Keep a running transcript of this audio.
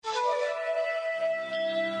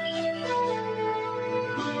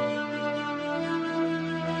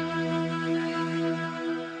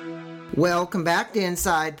Welcome back to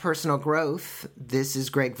Inside Personal Growth. This is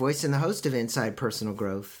Greg Voisin, the host of Inside Personal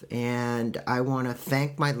Growth, and I want to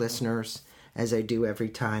thank my listeners, as I do every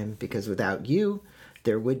time, because without you,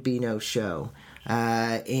 there would be no show.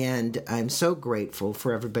 And I'm so grateful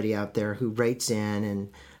for everybody out there who writes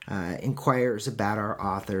in and inquires about our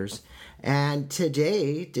authors. And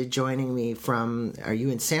today, joining me from, are you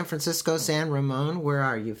in San Francisco, San Ramon? Where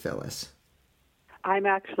are you, Phyllis? I'm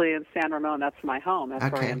actually in San Ramon. That's my home.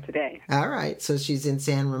 That's where I am today. All right. So she's in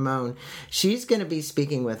San Ramon. She's going to be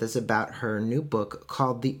speaking with us about her new book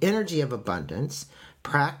called The Energy of Abundance,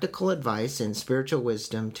 Practical Advice and Spiritual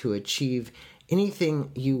Wisdom to Achieve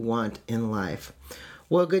Anything You Want in Life.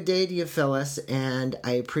 Well, good day to you, Phyllis, and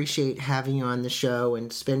I appreciate having you on the show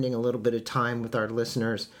and spending a little bit of time with our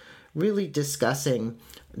listeners really discussing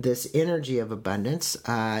this energy of abundance.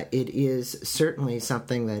 It is certainly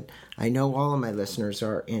something that I know all of my listeners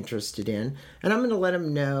are interested in, and I'm going to let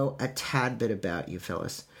them know a tad bit about you,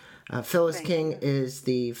 Phyllis. Phyllis King is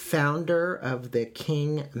the founder of the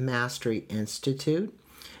King Mastery Institute.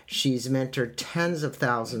 She's mentored tens of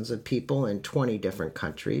thousands of people in 20 different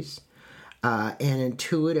countries, an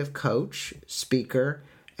intuitive coach, speaker,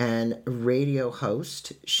 and radio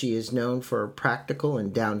host. She is known for a practical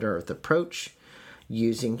and down-to-earth approach,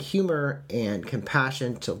 using humor and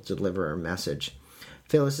compassion to deliver her message.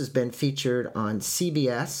 Phyllis has been featured on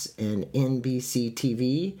CBS and NBC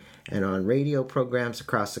TV and on radio programs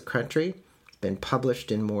across the country. It's been published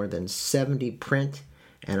in more than 70 print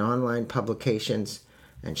and online publications,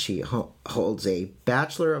 and she holds a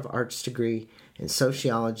Bachelor of Arts degree in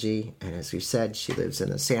sociology, and as we said, she lives in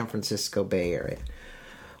the San Francisco Bay Area.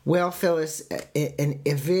 Well, Phyllis,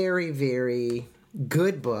 a very, very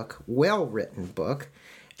good book, well-written book,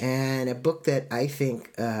 and a book that I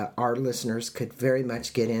think our listeners could very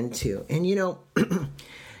much get into. And, you know,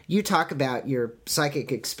 you talk about your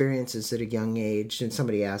psychic experiences at a young age, and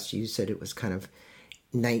somebody asked you, you said it was kind of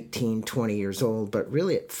 19, 20 years old, but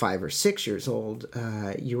really at 5 or 6 years old,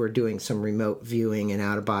 you were doing some remote viewing and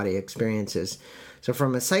out-of-body experiences. So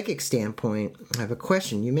from a psychic standpoint, I have a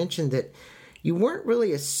question. You mentioned that you weren't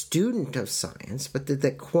really a student of science, but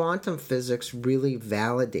that quantum physics really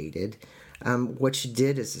validated what you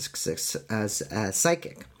did as a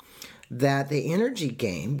psychic. That the energy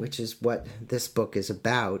game, which is what this book is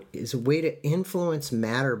about, is a way to influence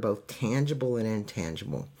matter, both tangible and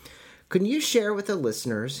intangible. Can you share with the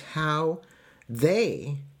listeners how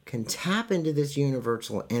they can tap into this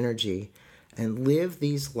universal energy and live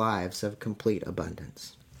these lives of complete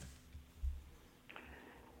abundance?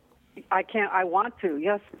 I want to.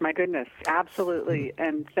 Yes, my goodness. Absolutely.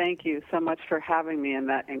 And thank you so much for having me in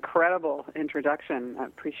that incredible introduction. I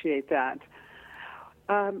appreciate that.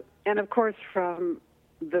 And of course, from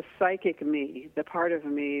the psychic me, the part of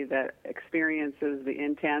me that experiences the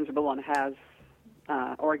intangible and has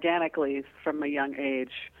organically from a young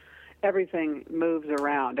age, everything moves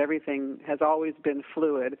around. Everything has always been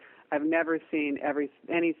fluid. I've never seen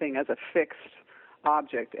anything as a fixed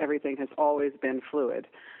object. Everything has always been fluid.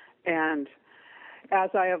 And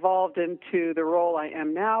as I evolved into the role I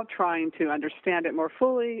am now, trying to understand it more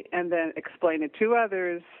fully and then explain it to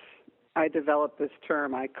others, I developed this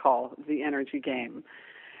term I call the energy game.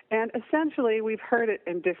 And essentially, we've heard it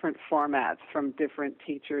in different formats from different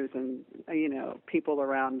teachers and, you know, people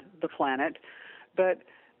around the planet. But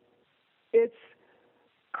it's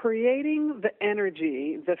creating the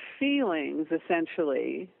energy, the feelings,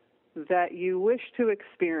 essentially, that you wish to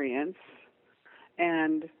experience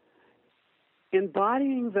and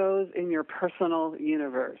embodying those in your personal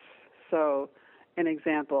universe. So, an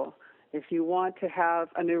example, if you want to have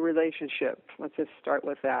a new relationship, let's just start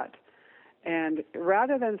with that. And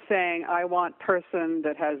rather than saying, I want person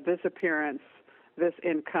that has this appearance, this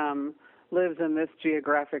income, lives in this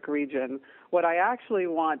geographic region, what I actually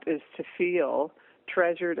want is to feel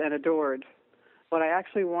treasured and adored. What I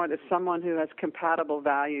actually want is someone who has compatible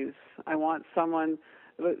values. I want someone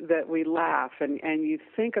that we laugh, and you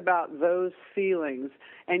think about those feelings,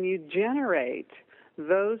 and you generate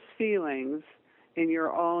those feelings in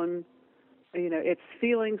your own, you know, it's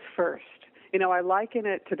feelings first. You know, I liken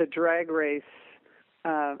it to the drag race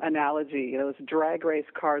analogy, you know, those drag race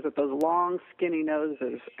cars with those long, skinny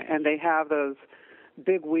noses, and they have those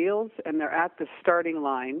big wheels, and they're at the starting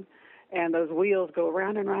line, and those wheels go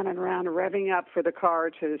round and round and round, revving up for the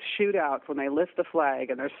car to shoot out when they lift the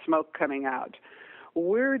flag, and there's smoke coming out.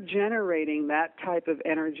 We're generating that type of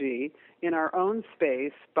energy in our own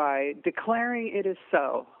space by declaring it is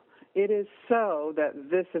so. It is so that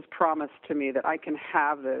this is promised to me, that I can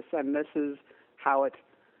have this, and this is how it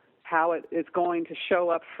is going to show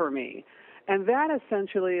up for me. And that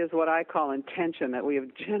essentially is what I call intention, that we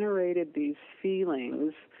have generated these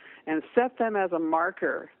feelings and set them as a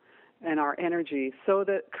marker in our energy so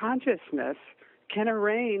that consciousness can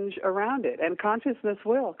arrange around it. And consciousness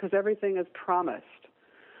will, because everything is promised.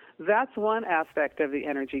 That's one aspect of the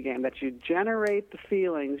energy game, that you generate the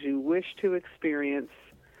feelings you wish to experience.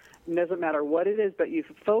 It doesn't matter what it is, but you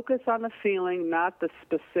focus on the feeling, not the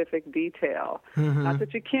specific detail. Mm-hmm. Not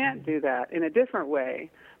that you can't do that in a different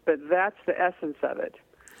way, but that's the essence of it.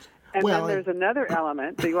 And then there's another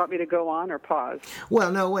element. Do you want me to go on or pause?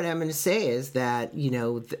 Well, no, what I'm going to say is that,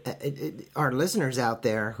 our listeners out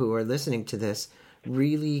there who are listening to this,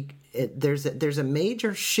 really, there's a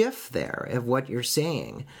major shift there of what you're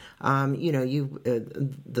saying.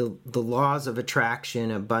 The laws of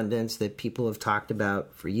attraction, abundance that people have talked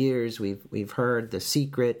about for years. We've heard The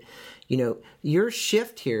Secret. Your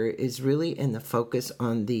shift here is really in the focus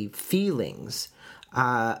on the feelings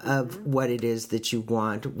of what it is that you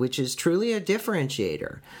want, which is truly a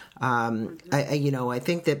differentiator. I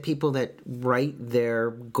think that people that write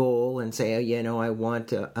their goal and say, I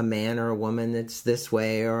want a man or a woman that's this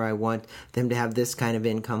way, or I want them to have this kind of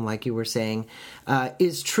income, like you were saying,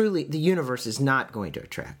 is truly, the universe is not going to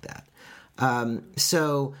attract that.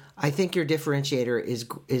 So I think your differentiator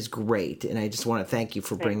is great, and I just want to thank you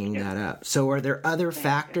for bringing that up. So are there other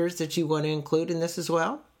factors that you want to include in this as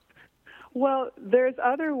well? Well, there's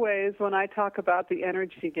other ways. When I talk about the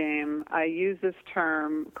energy game, I use this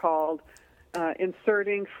term called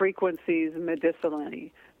inserting frequencies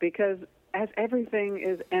medicinally, because as everything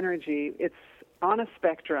is energy, it's on a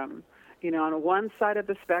spectrum. On one side of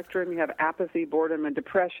the spectrum, you have apathy, boredom, and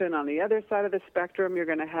depression. On the other side of the spectrum, you're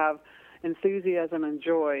going to have enthusiasm and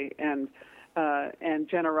joy and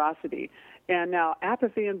generosity. And now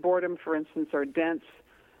apathy and boredom, for instance, are dense,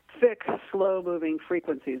 thick, slow-moving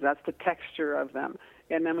frequencies. That's the texture of them.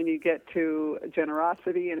 And then when you get to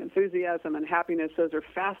generosity and enthusiasm and happiness, those are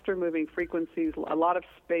faster-moving frequencies, a lot of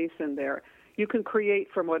space in there. You can create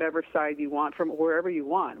from whatever side you want, from wherever you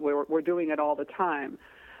want. We're doing it all the time.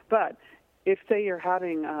 But if, say, you're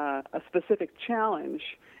having a specific challenge,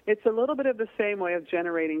 it's a little bit of the same way of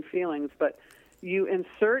generating feelings, but you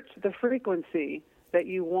insert the frequency that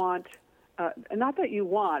you want. Not that you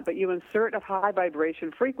want, but you insert a high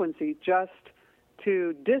vibration frequency just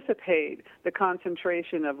to dissipate the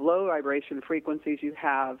concentration of low vibration frequencies you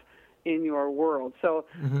have in your world. So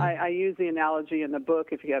I use the analogy in the book,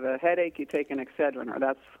 if you have a headache, you take an Excedrin, or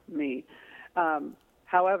that's me.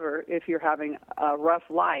 However, if you're having a rough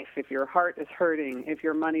life, if your heart is hurting, if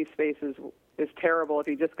your money space is terrible, if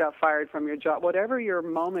you just got fired from your job, whatever your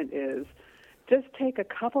moment is, just take a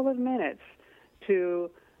couple of minutes to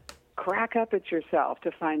crack up at yourself, to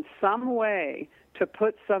find some way to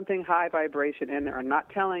put something high vibration in there. I'm not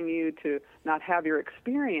telling you to not have your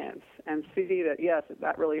experience and see that, yes,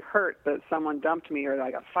 that really hurt that someone dumped me or that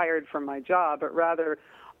I got fired from my job, but rather,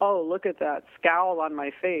 oh, look at that scowl on my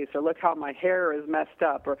face, or look how my hair is messed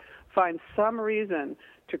up, or find some reason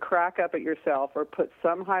to crack up at yourself or put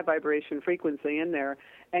some high vibration frequency in there,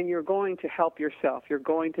 and you're going to help yourself. You're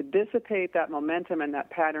going to dissipate that momentum and that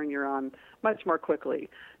pattern you're on much more quickly.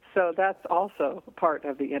 So that's also part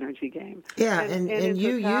of the energy game. Yeah, and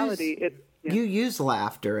you use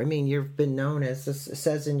laughter. I mean, you've been known as, it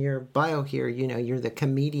says in your bio here, you're the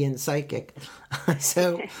comedian psychic.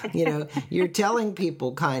 So, you're telling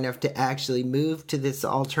people kind of to actually move to this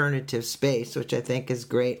alternative space, which I think is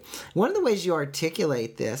great. One of the ways you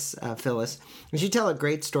articulate this, Phyllis, is you tell a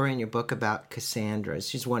great story in your book about Cassandra.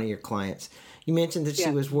 She's one of your clients. You mentioned that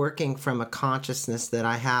she was working from a consciousness that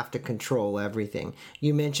I have to control everything.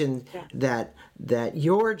 You mentioned that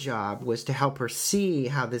your job was to help her see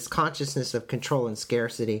how this consciousness of control and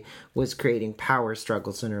scarcity was creating power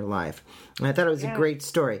struggles in her life. And I thought it was a great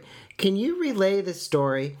story. Can you relay the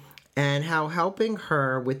story and how helping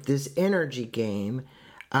her with this energy game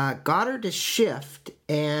got her to shift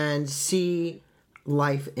and see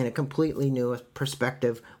life in a completely new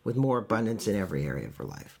perspective with more abundance in every area of her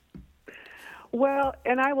life? Well,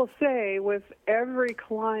 and I will say with every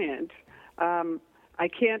client, I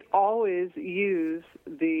can't always use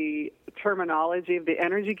the terminology of the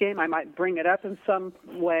energy game. I might bring it up in some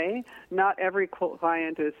way. Not every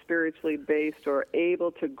client is spiritually based or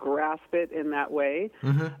able to grasp it in that way.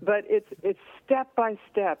 But it's step by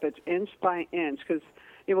step. It's inch by inch. Because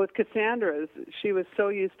with Cassandra's, she was so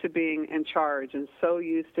used to being in charge and so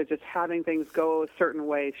used to just having things go a certain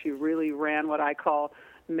way. She really ran what I call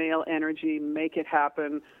male energy, make it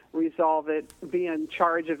happen, resolve it, be in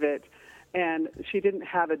charge of it. And she didn't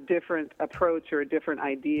have a different approach or a different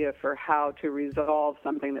idea for how to resolve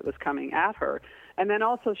something that was coming at her. And then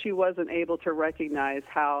also she wasn't able to recognize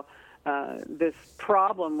how this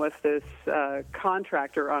problem with this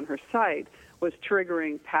contractor on her site was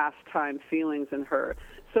triggering past time feelings in her.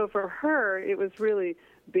 So for her, it was really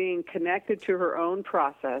being connected to her own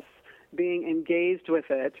process, being engaged with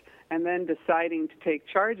it, and then deciding to take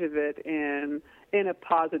charge of it in a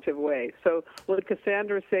positive way. So would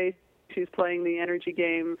Cassandra say she's playing the energy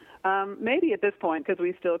game? Maybe at this point, because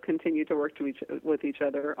we still continue to work with each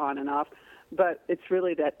other on and off. But it's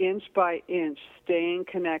really that inch by inch, staying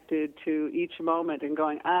connected to each moment and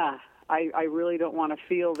going, I really don't want to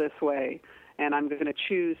feel this way, and I'm going to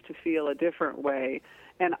choose to feel a different way,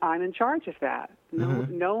 and I'm in charge of that.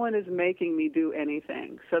 No one is making me do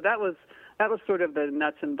anything. So that was sort of the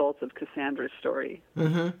nuts and bolts of Cassandra's story.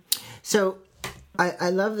 Mm-hmm. So I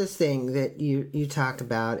love this thing that you talk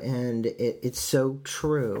about, and it's so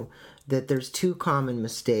true, that there's two common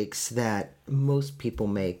mistakes that most people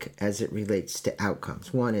make as it relates to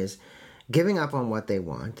outcomes. One is giving up on what they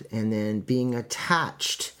want, and then being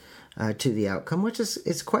attached to the outcome, which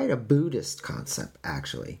is quite a Buddhist concept,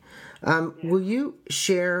 actually. Will you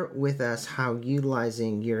share with us how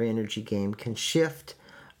utilizing your energy game can shift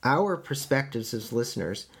our perspectives as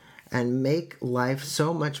listeners and make life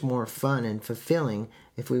so much more fun and fulfilling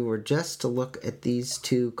if we were just to look at these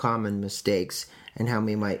two common mistakes and how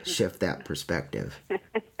we might shift that perspective?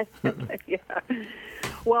 Yeah.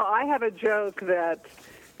 Well, I have a joke that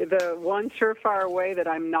the one surefire way that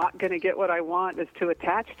I'm not going to get what I want is to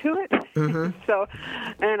attach to it. Mm-hmm. So,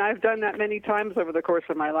 and I've done that many times over the course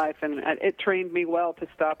of my life, and it trained me well to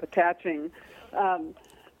stop attaching. And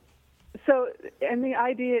the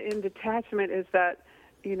idea in detachment is that,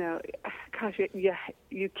 you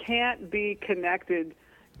can't be connected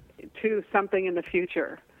to something in the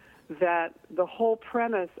future. That the whole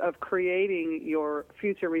premise of creating your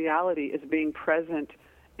future reality is being present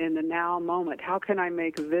in the now moment. How can I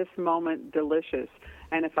make this moment delicious?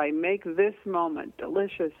 And if I make this moment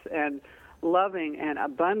delicious and loving and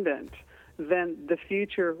abundant, then the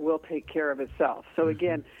future will take care of itself. So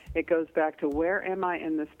again, it goes back to, where am I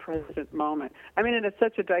in this present moment? I mean, and it's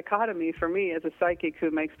such a dichotomy for me as a psychic who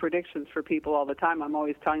makes predictions for people all the time. I'm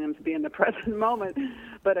always telling them to be in the present moment,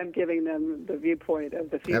 but I'm giving them the viewpoint of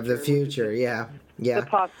the future. Of the future, yeah. The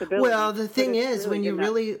possibility. Well, the thing is, when you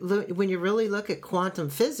really look at quantum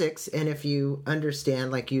physics, and if you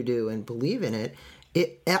understand like you do and believe in it,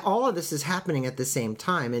 all of this is happening at the same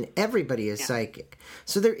time, and everybody is psychic.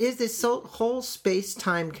 So there is this whole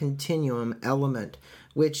space-time continuum element,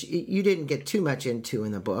 which you didn't get too much into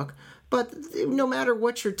in the book, but no matter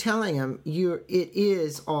what you're telling them, it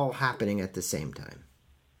is all happening at the same time.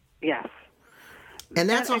 Yes. And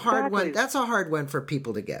that's a hard one. That's a hard one for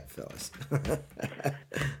people to get, Phyllis.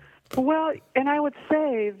 Well, and I would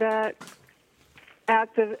say that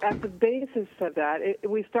at the basis of that,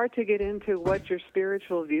 we start to get into what's your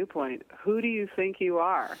spiritual viewpoint. Who do you think you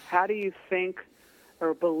are? How do you think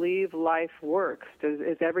or believe life works?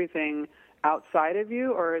 Is everything outside of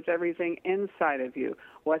you, or is everything inside of you?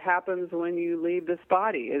 What happens when you leave this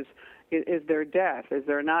body? Is there death? Is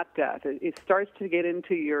there not death? It starts to get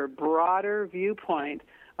into your broader viewpoint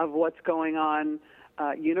of what's going on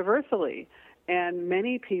universally. And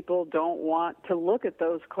many people don't want to look at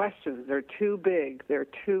those questions. They're too big, they're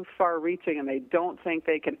too far-reaching, and they don't think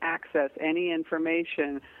they can access any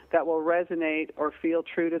information that will resonate or feel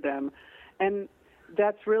true to them. And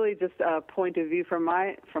that's really just a point of view from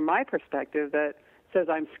my perspective that says,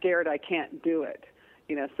 I'm scared, I can't do it.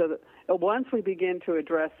 So that once we begin to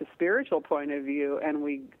address the spiritual point of view, and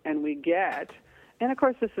we get, and of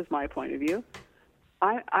course this is my point of view,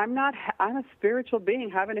 I'm a spiritual being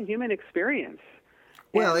having a human experience.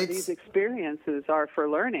 Well, these experiences are for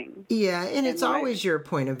learning. Yeah, and it's always your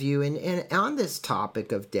point of view. And on this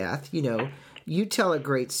topic of death, you tell a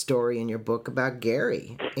great story in your book about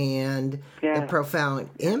Gary and the profound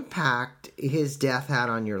impact his death had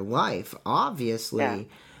on your life. Obviously,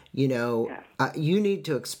 you need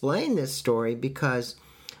to explain this story, because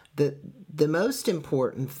the most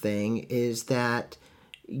important thing is that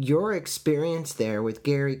your experience there with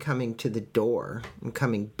Gary coming to the door and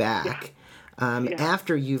coming back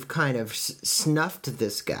after you've kind of snuffed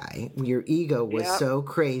this guy, your ego was so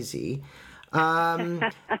crazy,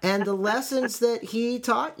 and the lessons that he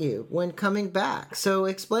taught you when coming back. So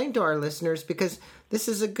explain to our listeners, because this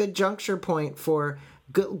is a good juncture point for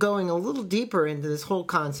going a little deeper into this whole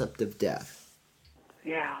concept of death.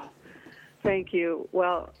 Yeah, thank you.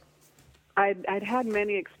 Well, I'd had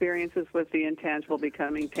many experiences with the intangible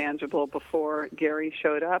becoming tangible before Gary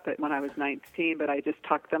showed up when I was 19, but I just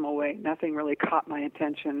tucked them away. Nothing really caught my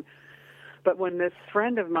attention. But when this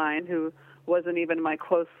friend of mine, who wasn't even my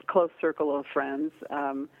close circle of friends,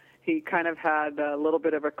 he kind of had a little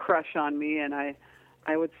bit of a crush on me, and I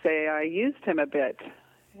would say I used him a bit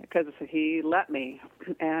because he let me,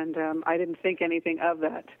 and I didn't think anything of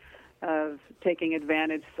that, of taking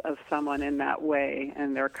advantage of someone in that way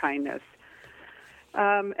and their kindness.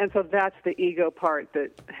 And so that's the ego part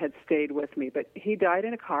that had stayed with me. But he died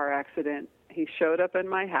in a car accident. He showed up in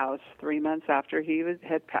my house 3 months after he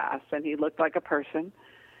had passed, and he looked like a person.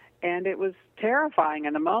 And it was terrifying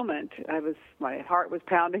in the moment. My heart was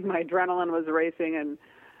pounding, my adrenaline was racing, and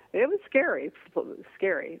it was scary.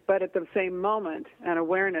 But at the same moment, an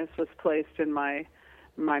awareness was placed in my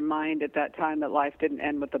mind at that time that life didn't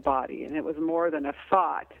end with the body, and it was more than a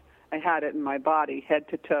thought. I had it in my body, head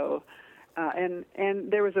to toe. And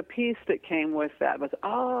there was a peace that came with that. It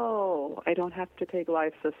was, I don't have to take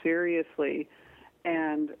life so seriously.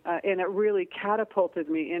 And it really catapulted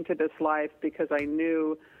me into this life because I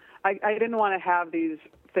knew I didn't want to have these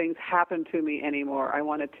things happen to me anymore. I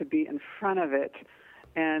wanted to be in front of it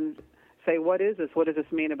and say, what is this? What does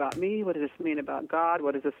this mean about me? What does this mean about God?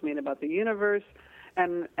 What does this mean about the universe?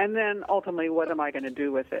 And then ultimately, what am I going to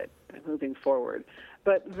do with it moving forward?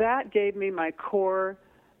 But that gave me my core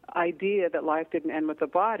idea that life didn't end with the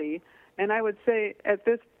body. And I would say at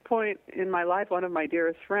this point in my life, one of my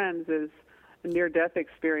dearest friends is near-death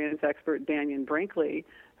experience expert Dannion Brinkley,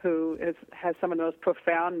 who has some of the most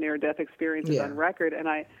profound near-death experiences on record. And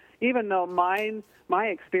even though my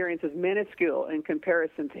experience is minuscule in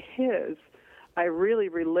comparison to his, I really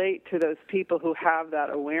relate to those people who have that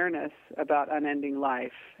awareness about unending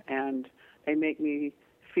life, and they make me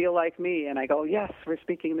feel like me, and I go, yes, we're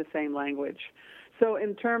speaking the same language. So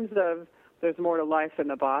in terms of there's more to life than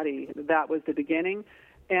the body, that was the beginning.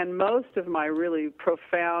 And most of my really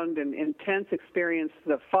profound and intense experience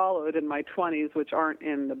that followed in my 20s, which aren't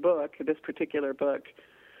in the book, this particular book,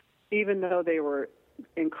 even though they were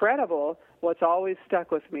incredible, what's always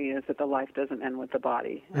stuck with me is that the life doesn't end with the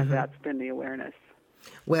body, and that's been the awareness.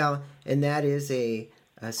 Well, and that is a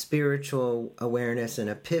spiritual awareness and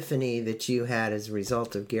epiphany that you had as a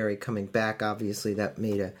result of Gary coming back. Obviously, that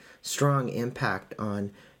made a strong impact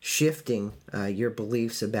on shifting your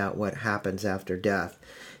beliefs about what happens after death.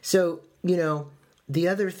 So, the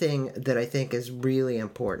other thing that I think is really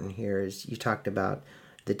important here is you talked about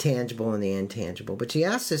the tangible and the intangible, but you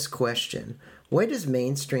asked this question: why does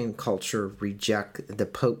mainstream culture reject the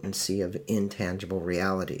potency of intangible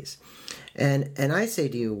realities? And I say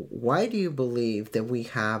to you, why do you believe that we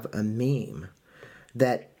have a meme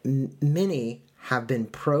that many have been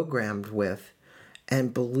programmed with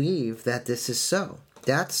and believe that this is so?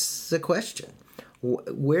 That's the question.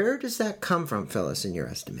 Where does that come from, Phyllis, in your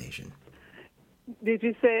estimation? Did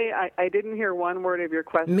you say, I didn't hear one word of your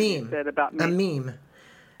question Meme. You said about me.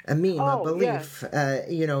 A belief, yes.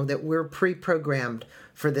 That we're pre-programmed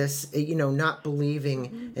for this, not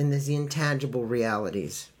believing in these intangible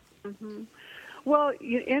realities. Mm-hmm. Well,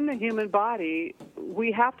 in the human body,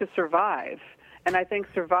 we have to survive. And I think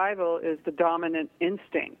survival is the dominant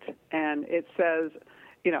instinct. And it says,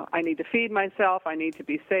 I need to feed myself, I need to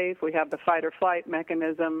be safe. We have the fight or flight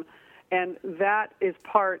mechanism. And that is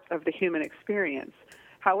part of the human experience.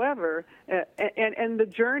 However, and the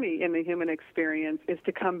journey in the human experience is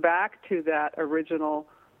to come back to that original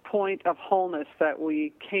point of wholeness that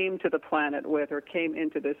we came to the planet with or came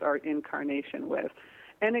into this our incarnation with.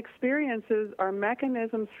 And experiences are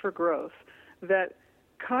mechanisms for growth, that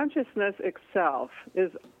consciousness itself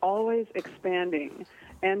is always expanding.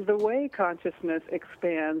 And the way consciousness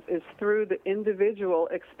expands is through the individual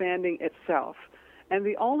expanding itself. And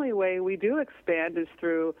the only way we do expand is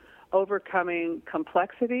through overcoming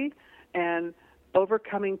complexity and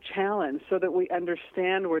overcoming challenge so that we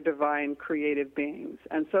understand we're divine creative beings.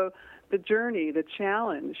 And so the journey, the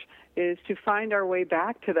challenge, is to find our way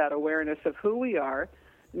back to that awareness of who we are,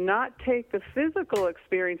 not take the physical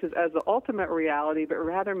experiences as the ultimate reality, but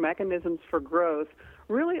rather mechanisms for growth,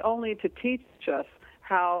 really only to teach us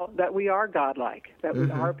that we are godlike, that we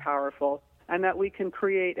are powerful, and that we can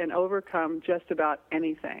create and overcome just about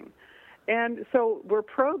anything. And so we're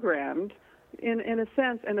programmed, in a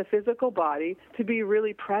sense, in the physical body to be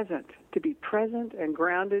really present, and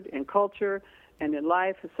grounded in culture and in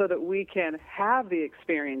life so that we can have the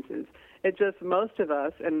experiences. It just, most of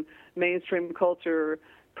us, and mainstream culture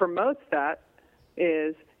promotes that,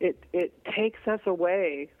 is it takes us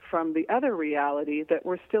away from the other reality that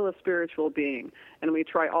we're still a spiritual being. And we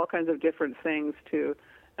try all kinds of different things to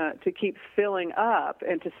keep filling up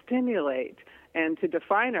and to stimulate and to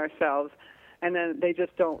define ourselves, and then they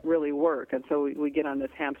just don't really work. And so we get on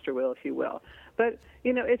this hamster wheel, if you will. But,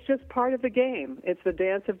 it's just part of the game. It's the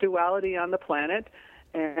dance of duality on the planet,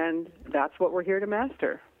 and that's what we're here to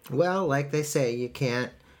master. Well, like they say, you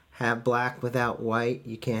can't have black without white.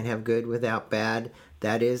 You can't have good without bad.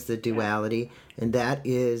 That is the duality, and that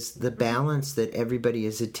is the balance that everybody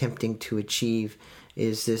is attempting to achieve,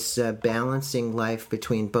 is this balancing life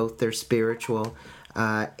between both their spiritual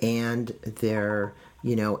and their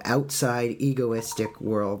outside egoistic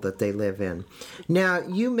world that they live in. Now,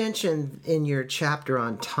 you mentioned in your chapter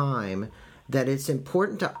on time that it's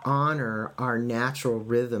important to honor our natural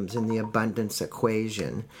rhythms in the abundance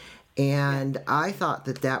equation. And I thought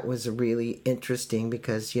that was really interesting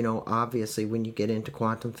because, obviously when you get into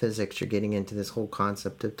quantum physics, you're getting into this whole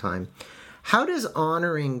concept of time. How does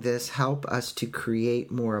honoring this help us to create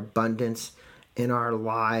more abundance in our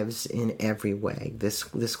lives in every way?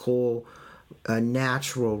 This whole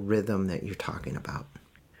natural rhythm that you're talking about.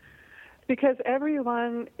 Because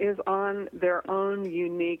everyone is on their own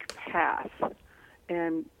unique path,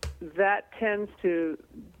 and that tends to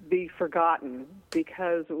be forgotten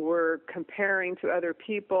because we're comparing to other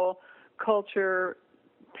people, culture,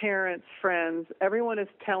 parents, friends. Everyone is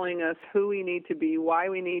telling us who we need to be, why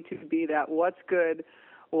we need to be that, what's good,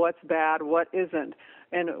 what's bad, what isn't.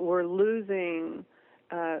 And we're losing,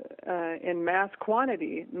 in mass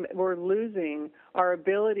quantity, we're losing our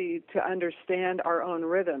ability to understand our own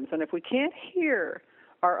rhythms. And if we can't hear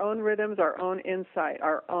our own rhythms, our own insight,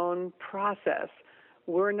 our own process,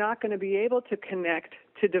 we're not going to be able to connect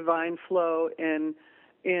to divine flow in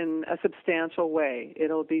a substantial way.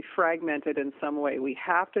 It'll be fragmented in some way. We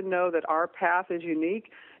have to know that our path is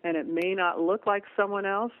unique, and it may not look like someone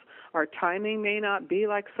else. Our timing may not be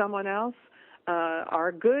like someone else.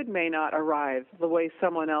 Our good may not arrive the way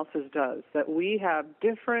someone else's does. That we have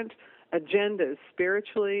different agendas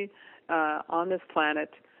spiritually on this planet,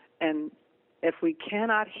 and if we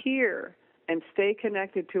cannot hear and stay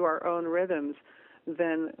connected to our own rhythms,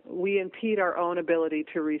 then we impede our own ability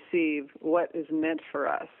to receive what is meant for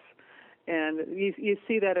us. And you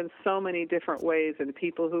see that in so many different ways in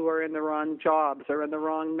people who are in the wrong jobs or in the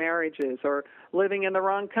wrong marriages or living in the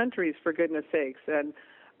wrong countries, for goodness sakes, and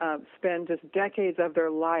spend just decades of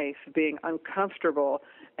their life being uncomfortable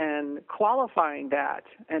and qualifying that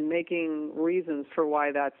and making reasons for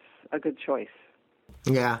why that's a good choice.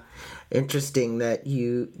 Yeah, interesting that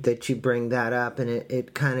you bring that up, and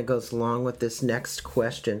it kind of goes along with this next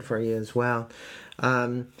question for you as well.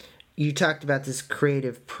 You talked about this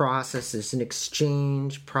creative process as an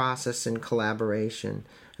exchange process and collaboration,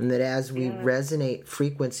 and that as we resonate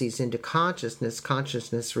frequencies into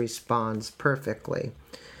consciousness responds perfectly.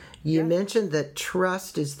 You mentioned that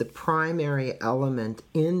trust is the primary element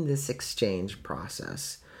in this exchange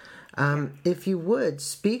process. If you would,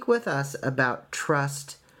 speak with us about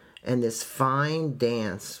trust and this fine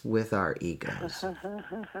dance with our egos.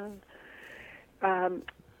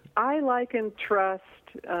 I liken trust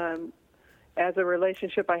as a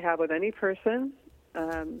relationship I have with any person.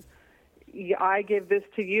 I give this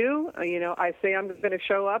to you. I say I'm going to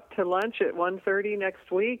show up to lunch at 1:30 next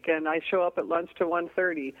week, and I show up at lunch to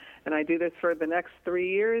 1:30, and I do this for the next 3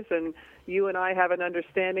 years, and you and I have an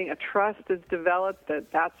understanding, a trust is developed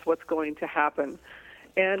that that's what's going to happen.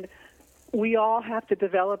 And we all have to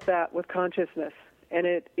develop that with consciousness, and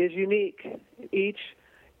it is unique. Each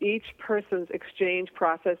person's exchange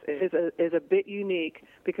process is a bit unique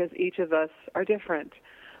because each of us are different.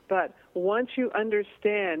 But once you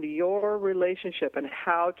understand your relationship and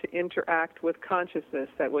how to interact with consciousness,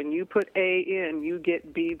 that when you put A in, you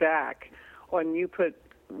get B back. When you put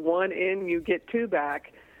 1 in, you get 2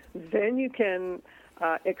 back. Then you can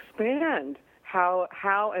expand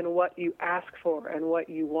how and what you ask for and what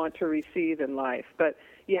you want to receive in life. But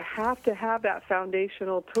you have to have that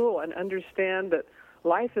foundational tool and understand that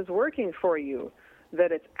life is working for you,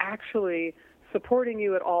 that it's actually supporting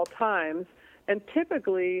you at all times, and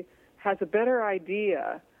typically has a better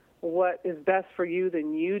idea what is best for you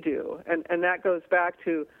than you do. And that goes back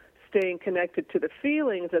to staying connected to the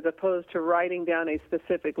feelings as opposed to writing down a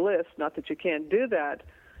specific list, not that you can't do that,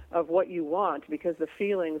 of what you want, because the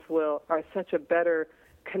feelings are such a better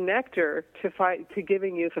connector to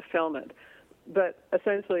giving you fulfillment. But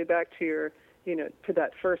essentially back to your, to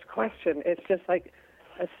that first question, it's just like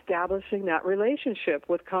establishing that relationship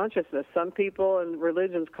with consciousness. Some people in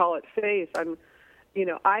religions call it faith.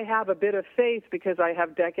 I have a bit of faith because I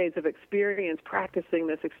have decades of experience practicing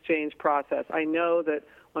this exchange process. I know that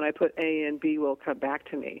when I put A in, B will come back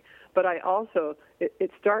to me. But I also,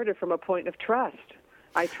 it started from a point of trust.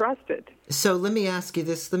 I trusted. So let me ask you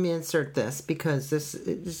this, let me insert this, because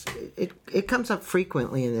it comes up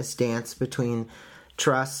frequently in this dance between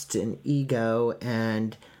trust and ego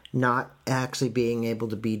and not actually being able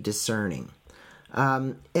to be discerning.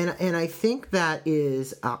 And I think that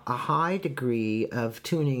is a high degree of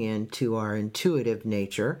tuning in to our intuitive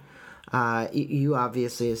nature. You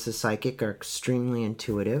obviously, as a psychic, are extremely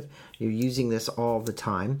intuitive. You're using this all the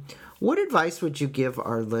time. What advice would you give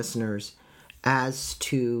our listeners as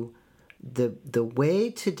to the way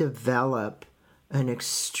to develop an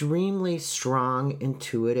extremely strong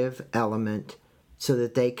intuitive element so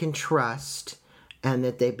that they can trust and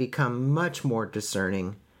that they become much more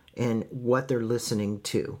discerning in what they're listening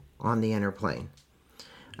to on the inner plane?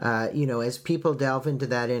 As people delve into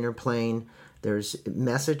that inner plane, there's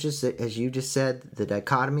messages that, as you just said, the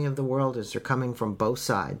dichotomy of the world is they're coming from both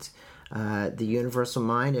sides. The universal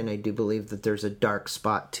mind, and I do believe that there's a dark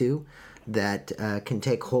spot too that can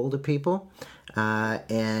take hold of people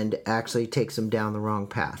and actually takes them down the wrong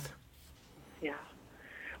path. Yeah.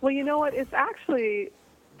 Well, you know what? It's actually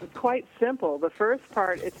quite simple. The first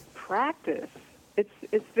part, it's practice. It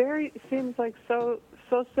seems like so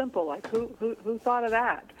simple. Like who thought of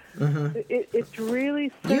that? Mm-hmm. It's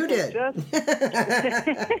really simple. You did.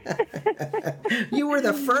 You were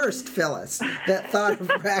the first, Phyllis, that thought of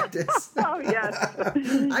practice. Oh, yes.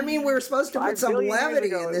 I mean, we're supposed to put some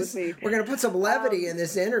levity in this. We're going to put some levity in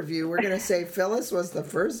this interview. We're going to say Phyllis was the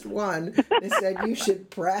first one that said you should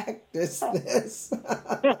practice this.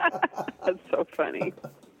 That's so funny.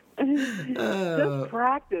 Just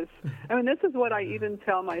practice. I mean, this is what I even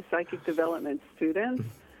tell my psychic development students,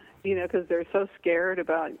 because they're so scared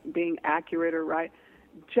about being accurate or right.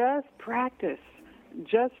 Just practice.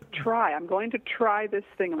 Just try. I'm going to try this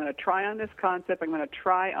thing. I'm going to try on this concept. I'm going to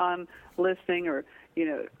try on listening, or,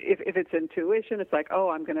 if it's intuition, it's like,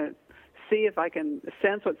 I'm going to see if I can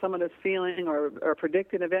sense what someone is feeling or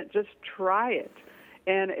predict an event. Just try it.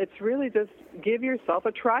 And it's really just give yourself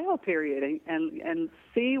a trial period and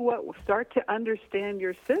see start to understand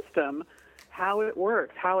your system, how it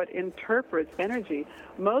works, how it interprets energy.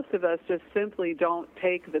 Most of us just simply don't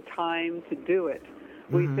take the time to do it.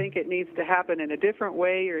 We think it needs to happen in a different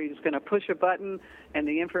way, or you're just going to push a button and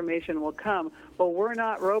the information will come. Well, we're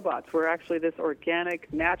not robots. We're actually this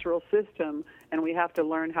organic, natural system, and we have to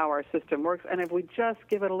learn how our system works. And if we just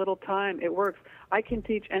give it a little time, it works. I can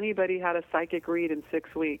teach anybody how to psychic read in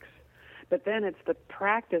 6 weeks. But then it's the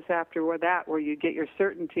practice after that where you get your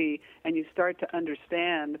certainty and you start to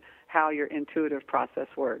understand how your intuitive process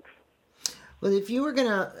works. Well, if you were going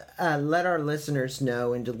to let our listeners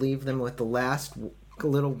know and to leave them with the last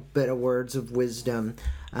little bit of words of wisdom,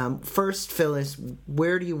 first, Phyllis,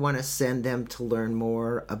 where do you want to send them to learn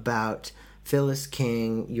more about Phyllis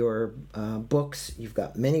King, your books? You've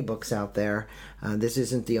got many books out there. This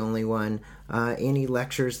isn't the only one. Any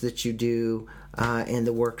lectures that you do and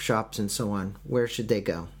the workshops and so on, where should they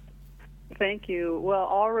go? Thank you. Well,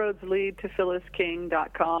 all roads lead to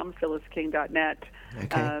phyllisking.com, phyllisking.net.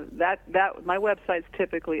 Okay. That my website's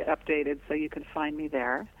typically updated, so you can find me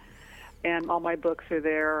there. And all my books are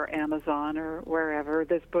there, or Amazon, or wherever.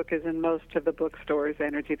 This book is in most of the bookstores,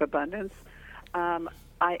 Energy of Abundance. I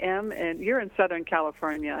am, and you're in Southern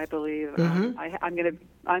California, I believe. Mm-hmm.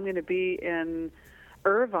 I'm going to be in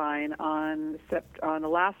Irvine on the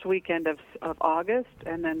last weekend of August,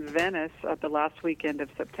 and then Venice at the last weekend of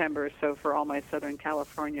September. So for all my Southern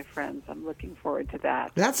California friends, I'm looking forward to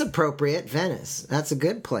that. That's appropriate, Venice. That's a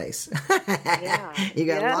good place. Yeah. You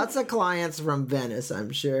got lots of clients from Venice,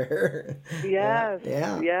 I'm sure. Yes.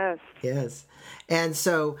 Yeah. Yes. And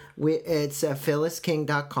so it's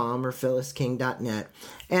phyllisking.com or phyllisking.net.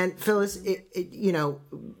 And Phyllis,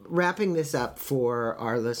 wrapping this up for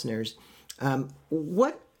our listeners,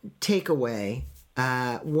 what takeaway,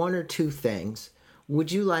 one or two things,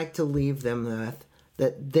 would you like to leave them with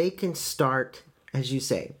that they can start, as you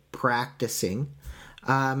say, practicing,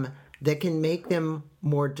 that can make them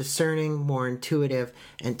more discerning, more intuitive,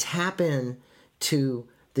 and tap in to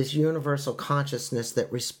this universal consciousness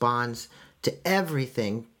that responds to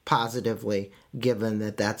everything positively, given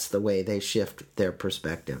that that's the way they shift their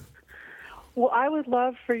perspective? Well, I would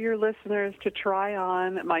love for your listeners to try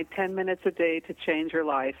on my 10 minutes a day to change your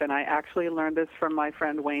life. And I actually learned this from my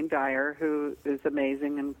friend Wayne Dyer, who is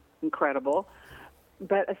amazing and incredible.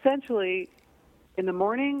 But essentially, in the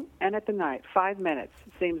morning and at the night, 5 minutes.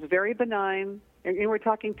 Seems very benign. And we're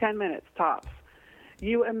talking 10 minutes, tops.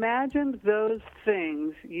 You imagined those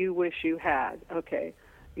things you wish you had. Okay,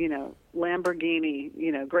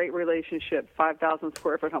 Lamborghini, great relationship, 5,000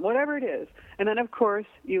 square foot home, whatever it is. And then, of course,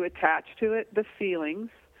 you attach to it the feelings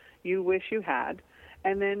you wish you had.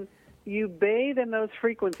 And then you bathe in those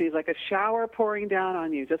frequencies like a shower pouring down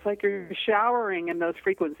on you, just like you're showering in those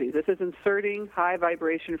frequencies. This is inserting high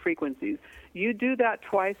vibration frequencies. You do that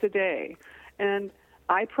twice a day. And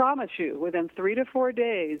I promise you, within 3 to 4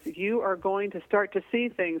 days, you are going to start to see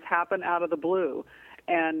things happen out of the blue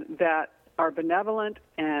and that are benevolent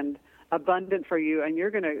and abundant for you, and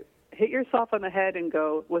you're going to hit yourself on the head and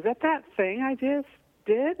go, was that thing I just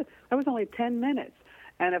did? That was only 10 minutes.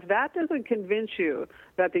 And if that doesn't convince you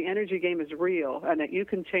that the energy game is real and that you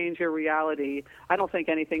can change your reality, I don't think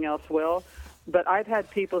anything else will. But I've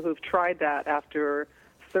had people who've tried that after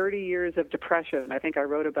 30 years of depression. I think I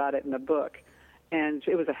wrote about it in the book. And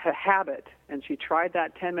it was a habit, and she tried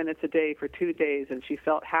that 10 minutes a day for 2 days, and she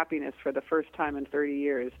felt happiness for the first time in 30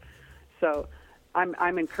 years. So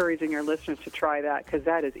I'm encouraging your listeners to try that because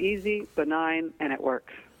that is easy, benign, and it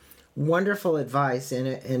works. Wonderful advice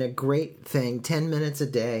and a great thing. 10 minutes a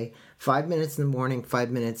day, 5 minutes in the morning,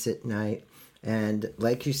 5 minutes at night. And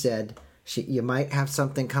like you said, you might have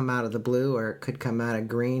something come out of the blue, or it could come out of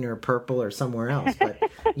green or purple or somewhere else. But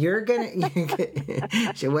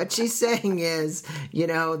what she's saying is,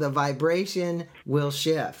 the vibration will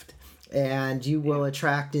shift and you will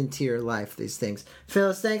attract into your life these things.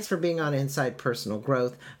 Phyllis, thanks for being on Inside Personal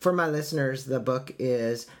Growth. For my listeners, the book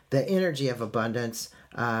is The Energy of Abundance,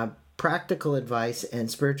 practical advice and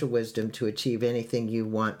spiritual wisdom to achieve anything you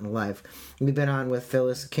want in life. We've been on with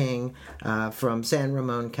Phyllis King from San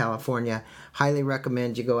Ramon, California. Highly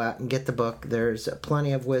recommend you go out and get the book. There's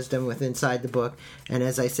plenty of wisdom inside the book. And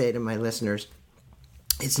as I say to my listeners,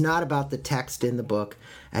 it's not about the text in the book.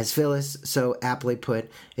 As Phyllis so aptly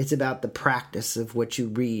put, it's about the practice of what you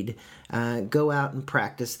read. Go out and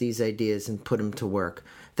practice these ideas and put them to work.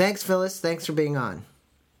 Thanks, Phyllis. Thanks for being on.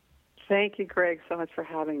 Thank you, Greg, so much for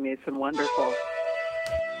having me. It's been wonderful.